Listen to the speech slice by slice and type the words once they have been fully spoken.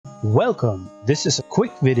Welcome! This is a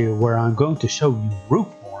quick video where I'm going to show you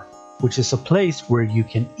Rookmore, which is a place where you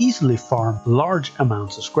can easily farm large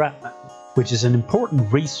amounts of scrap metal, which is an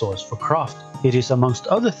important resource for crafting. It is amongst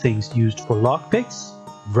other things used for lockpicks,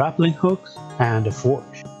 grappling hooks and a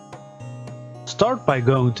forge. Start by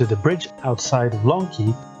going to the bridge outside of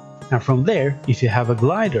Longkeep, and from there, if you have a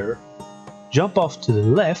glider, jump off to the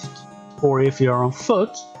left, or if you are on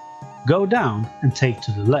foot, go down and take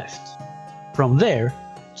to the left. From there,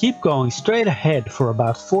 keep going straight ahead for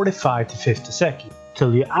about 45 to 50 seconds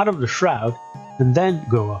till you're out of the shroud, and then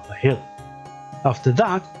go up a hill. After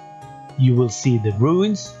that, you will see the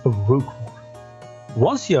ruins of Rookmore.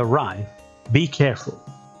 Once you arrive, be careful.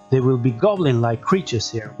 There will be goblin-like creatures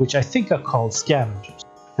here, which I think are called scavengers,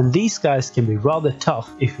 and these guys can be rather tough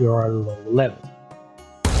if you are at a low level.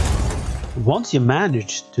 Once you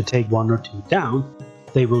manage to take one or two down,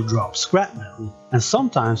 they will drop scrap metal and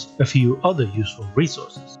sometimes a few other useful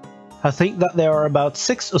resources. I think that there are about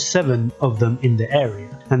 6 or 7 of them in the area,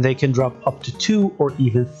 and they can drop up to 2 or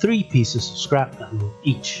even 3 pieces of scrap metal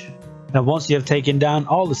each. Now once you have taken down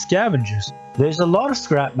all the scavengers, there's a lot of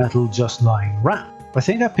scrap metal just lying around. I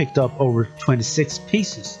think I picked up over 26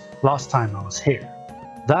 pieces last time I was here.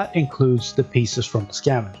 That includes the pieces from the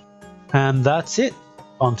scavenger. And that's it.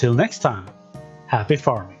 Until next time, happy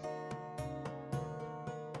farming.